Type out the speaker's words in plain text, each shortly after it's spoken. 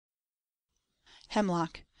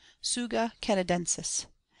Hemlock (Tsuga canadensis).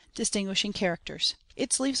 Distinguishing characters: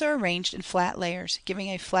 its leaves are arranged in flat layers, giving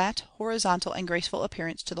a flat, horizontal and graceful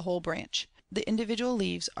appearance to the whole branch. The individual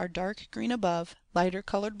leaves are dark green above, lighter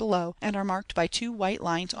colored below, and are marked by 2 white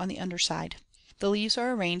lines on the underside. The leaves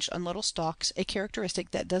are arranged on little stalks, a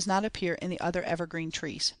characteristic that does not appear in the other evergreen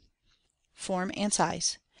trees. Form and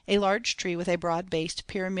size: a large tree with a broad based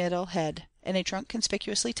pyramidal head, and a trunk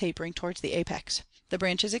conspicuously tapering towards the apex. The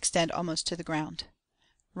branches extend almost to the ground.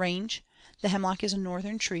 Range: the hemlock is a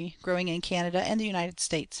northern tree, growing in Canada and the United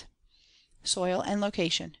States. Soil and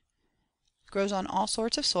location: grows on all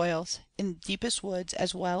sorts of soils, in deepest woods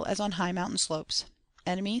as well as on high mountain slopes.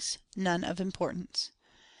 Enemies: none of importance.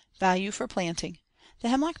 Value for planting: the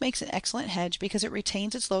hemlock makes an excellent hedge because it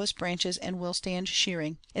retains its lowest branches and will stand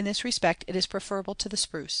shearing. In this respect it is preferable to the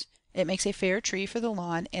spruce. It makes a fair tree for the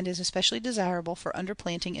lawn and is especially desirable for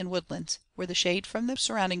underplanting in woodlands, where the shade from the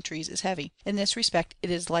surrounding trees is heavy. In this respect it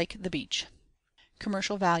is like the beech.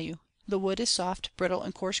 Commercial value: the wood is soft, brittle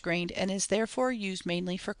and coarse grained and is therefore used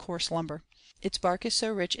mainly for coarse lumber. Its bark is so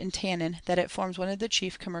rich in tannin that it forms one of the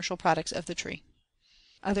chief commercial products of the tree.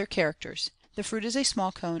 Other characters: the fruit is a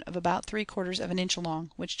small cone of about 3/4 of an inch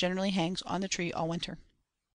long, which generally hangs on the tree all winter.